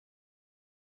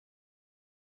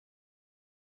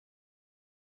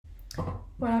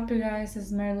What up, you guys? This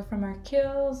is Marilyn from Our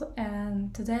Kills,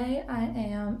 and today I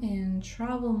am in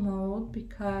travel mode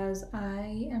because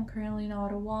I am currently in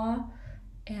Ottawa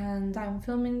and I'm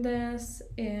filming this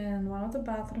in one of the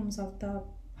bathrooms of the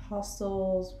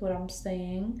hostels where I'm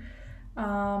staying.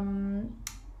 Um,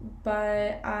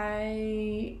 but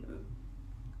I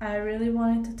really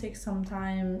wanted to take some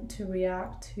time to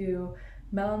react to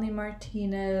Melanie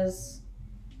Martinez's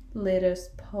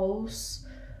latest posts,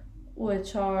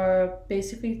 which are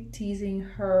basically teasing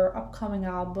her upcoming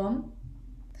album.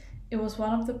 It was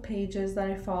one of the pages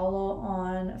that I follow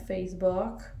on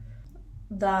Facebook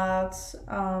that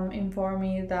informed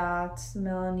me that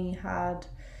Melanie had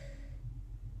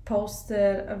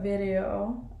posted a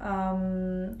video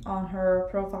on her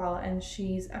profile, and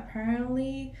she's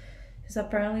apparently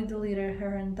deleted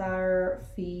her entire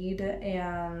feed.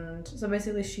 And so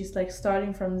basically she's like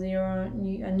starting from zero,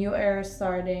 a new era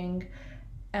starting,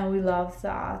 and we love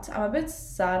that. I'm a bit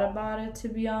sad about it, to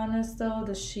be honest, though,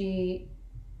 that she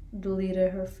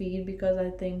deleted her feed, because I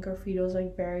think her feed was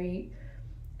like very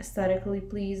aesthetically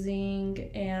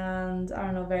pleasing and I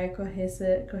don't know, very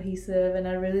cohesive, and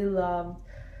I really loved.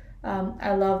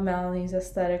 I love Melanie's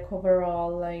aesthetic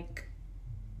overall. Like,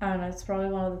 I don't know, it's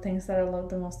probably one of the things that I love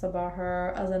the most about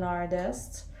her as an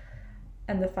artist,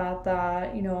 and the fact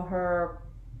that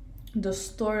the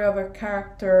story of her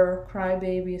character,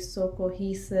 Crybaby, is so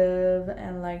cohesive,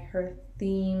 and like her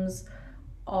themes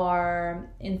are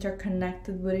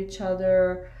interconnected with each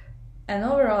other. And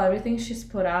overall, everything she's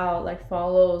put out like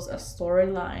follows a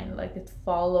storyline, like it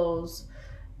follows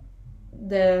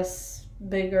this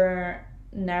bigger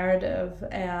narrative,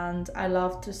 and I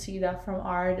love to see that from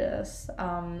artists.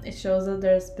 It shows that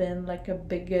there's been like a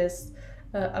bigger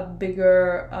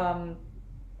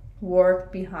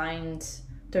work behind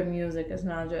their music. It's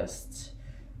not just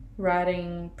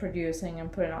writing, producing, and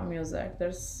putting out music.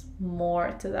 There's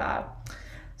more to that.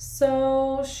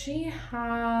 So this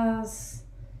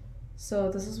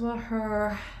is what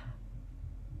her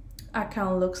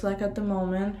account looks like at the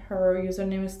moment. Her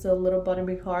username is still Little Body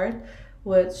Big Heart,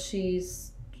 which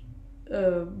she's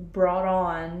brought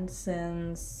on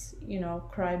since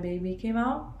Crybaby came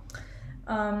out.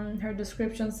 Her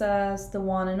description says the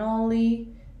one and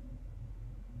only,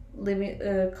 living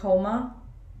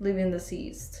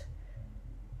deceased,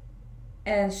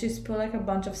 and she's put like a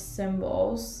bunch of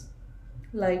symbols,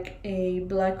 like a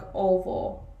black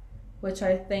oval, which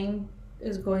I think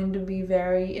is going to be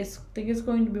it's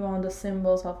going to be one of the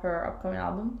symbols of her upcoming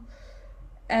album.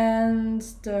 And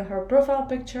her profile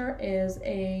picture is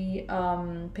a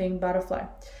pink butterfly,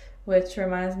 which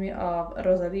reminds me of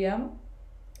Rosalia.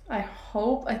 I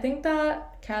think that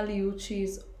Kali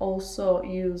Uchis also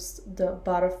used the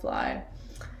butterfly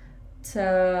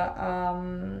for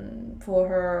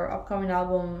her upcoming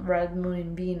album Red Moon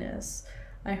in Venus.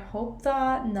 I hope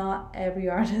that not every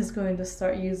artist is going to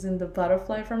start using the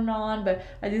butterfly from now on, but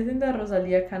I do think that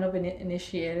Rosalia kind of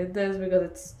initiated this, because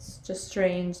it's just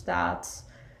strange that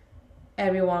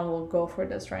everyone will go for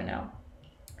this right now.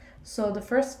 So the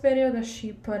first video that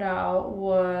she put out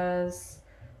was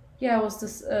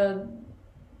this.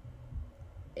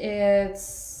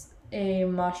 It's a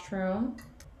mushroom.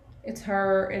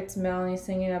 It's Melanie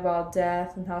singing about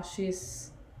death and how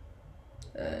she's,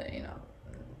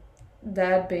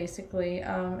 dead basically.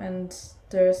 And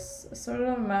there's sort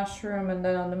of a mushroom, and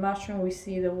then on the mushroom we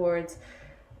see the words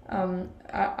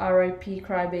R.I.P.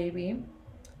 Crybaby.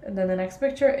 And then the next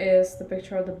picture is the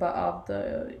picture of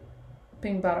the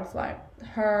pink butterfly.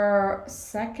 Her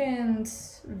second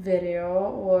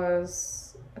video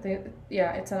was,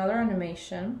 it's another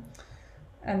animation,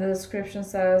 and the description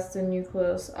says the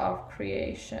nucleus of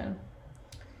creation.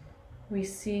 We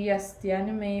see, yes, the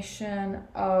animation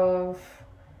of,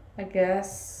 I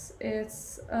guess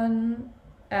it's an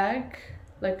egg,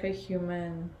 like a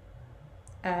human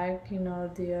egg,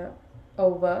 the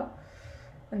ova.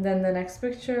 And then the next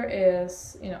picture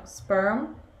is,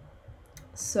 sperm.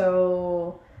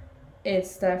 So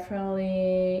it's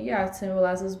definitely, it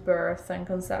symbolizes birth and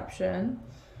conception.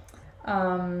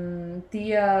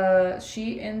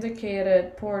 She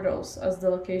indicated portals as the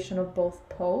location of both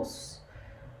posts,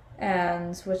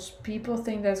 and which people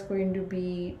think that's going to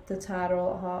be the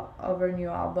title of her new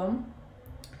album.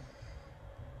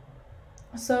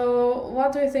 So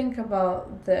what do you think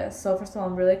about this? So first of all,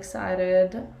 I'm really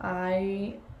excited.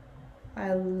 I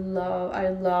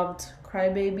loved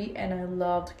Crybaby, and I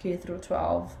loved K through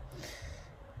 12.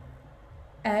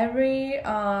 And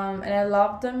I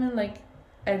loved them,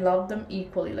 I loved them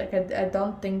equally. Like I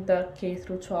don't think that K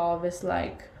through 12 is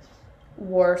like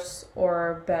worse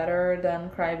or better than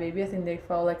Crybaby. I think they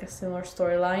follow like a similar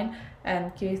storyline,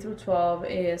 and K through 12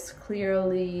 is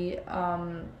clearly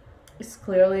an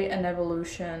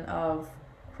evolution of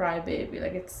Crybaby.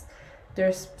 Like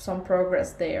there's some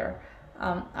progress there.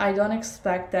 I don't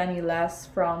expect any less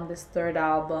from this third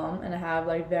album, and I have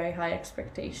like very high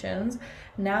expectations.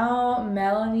 Now,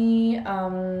 Melanie,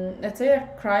 let's say a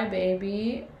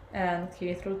Crybaby and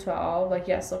K through 12, like,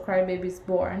 yeah, so Crybaby's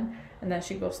born, and then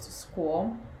she goes to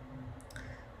school.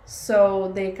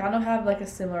 So they kind of have like a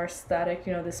similar aesthetic,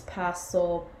 you know, this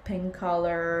pastel pink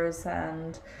colors,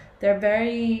 and they're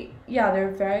very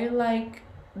like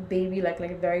baby like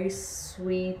very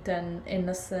sweet and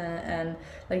innocent, and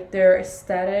like their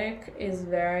aesthetic is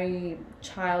very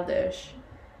childish.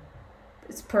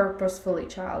 It's purposefully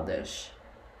childish.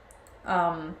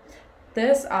 um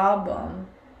this album,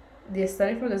 the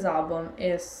aesthetic for this album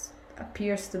is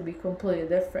appears to be completely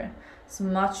different. It's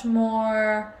much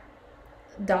more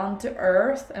down to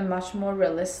earth and much more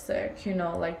realistic, you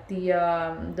know, like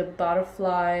the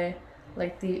butterfly,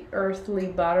 like the earthly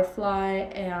butterfly,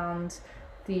 and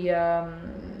the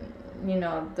you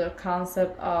know, the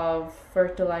concept of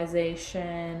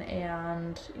fertilization,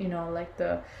 and you know, like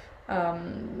the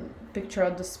picture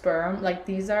of the sperm. Like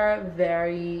these are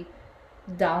very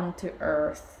down to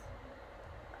earth,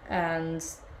 and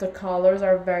the colors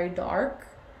are very dark.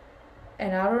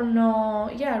 And I don't know,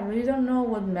 yeah, I really don't know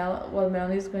what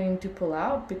Melanie is going to pull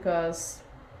out, because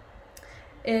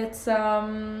it's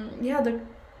yeah, the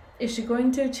is she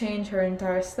going to change her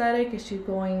entire aesthetic? Is she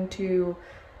going to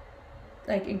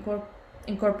like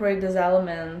incorporate these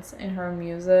elements in her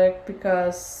music?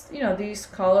 Because you know, these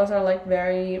colors are like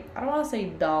very, I don't want to say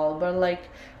dull, but like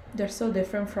they're so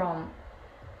different from,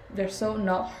 they're so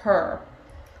not her,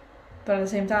 but at the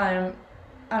same time,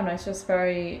 I don't know, it's just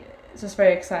very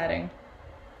exciting.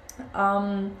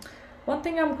 One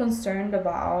thing I'm concerned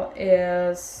about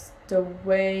is the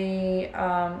way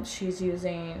she's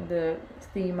using the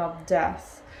theme of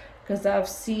death, because I've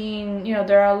seen, you know,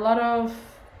 there are a lot of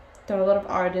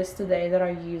artists today that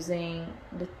are using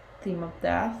the theme of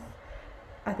death.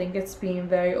 I think it's being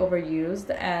very overused,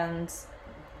 and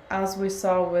as we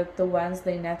saw with the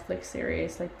Wednesday Netflix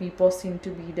series, like people seem to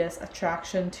be this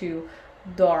attraction to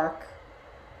dark,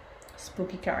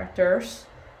 spooky characters,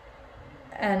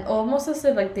 and almost as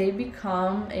if like they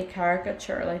become a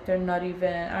caricature. Like they're not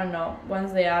even, I don't know,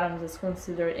 Wednesday Addams is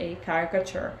considered a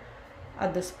caricature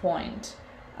at this point.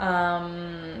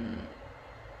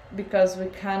 Because we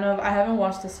kind of, I haven't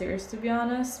watched the series to be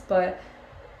honest, but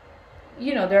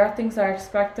you know, there are things that are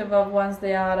expected of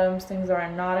Wednesday Addams, things that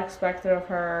are not expected of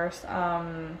hers.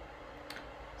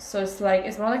 So it's like,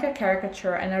 it's more like a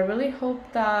caricature, and I really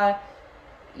hope that,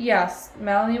 yes,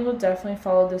 Melanie will definitely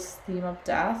follow this theme of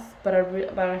death, but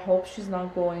I hope she's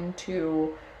not going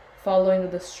to fall into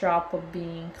the trap of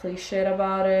being cliched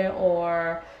about it,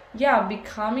 or yeah,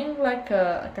 becoming like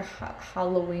a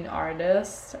Halloween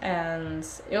artist. And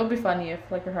it would be funny if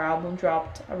like her album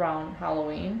dropped around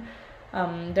Halloween.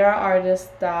 There are artists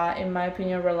that, in my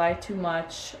opinion, rely too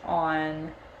much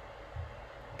on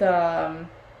the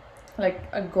like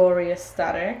a gory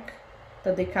aesthetic,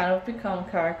 that they kind of become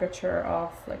caricature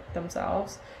of like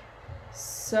themselves.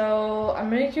 So I'm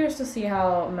really curious to see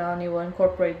how Melanie will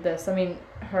incorporate this. I mean,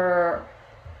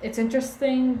 it's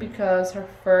interesting because her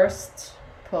first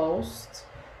post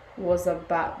of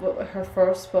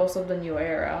the new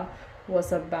era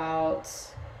was about,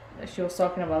 she was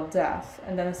talking about death,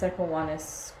 and then the second one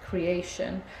is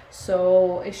creation.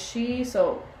 So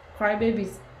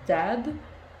Crybaby's dead,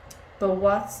 but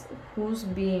who's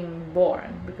being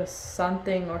born? Because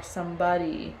something or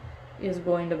somebody is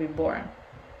going to be born.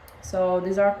 So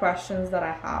these are questions that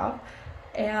I have,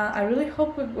 and I really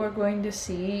hope we're going to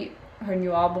see her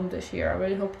new album this year. I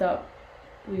really hope that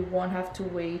we won't have to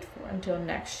wait until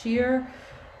next year,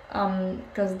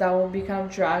 because that will be kind of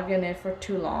dragging it for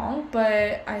too long.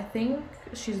 But I think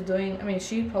she's doing, I mean,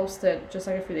 she posted just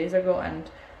like a few days ago, and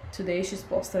today she's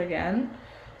posted again.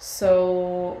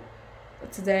 So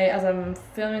today, as I'm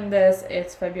filming this,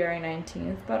 it's February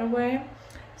 19th, by the way.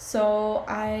 So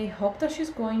I hope that she's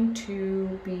going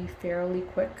to be fairly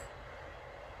quick.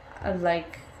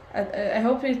 I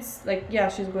hope it's like, yeah,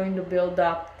 she's going to build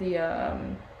up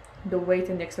the weight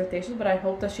and the expectations, but I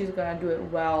hope that she's gonna do it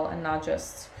well, and not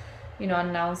just, you know,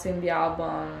 announcing the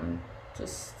album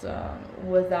just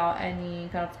without any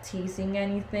kind of teasing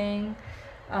anything.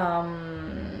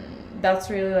 That's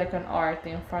really like an art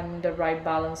in finding the right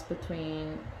balance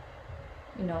between,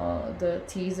 you know, the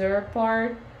teaser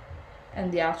part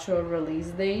and the actual release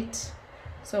date.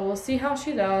 So we'll see how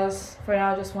she does. For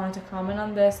now, I just wanted to comment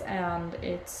on this, and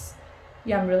it's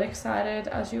yeah, I'm really excited,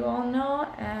 as you all know,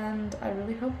 and I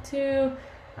really hope to.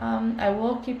 I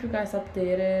will keep you guys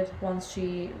updated once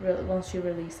she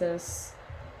releases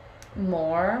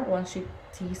more, once she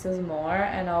teases more,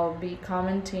 and I'll be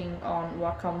commenting on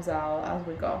what comes out as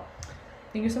we go.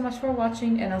 Thank you so much for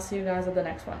watching, and I'll see you guys at the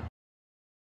next one.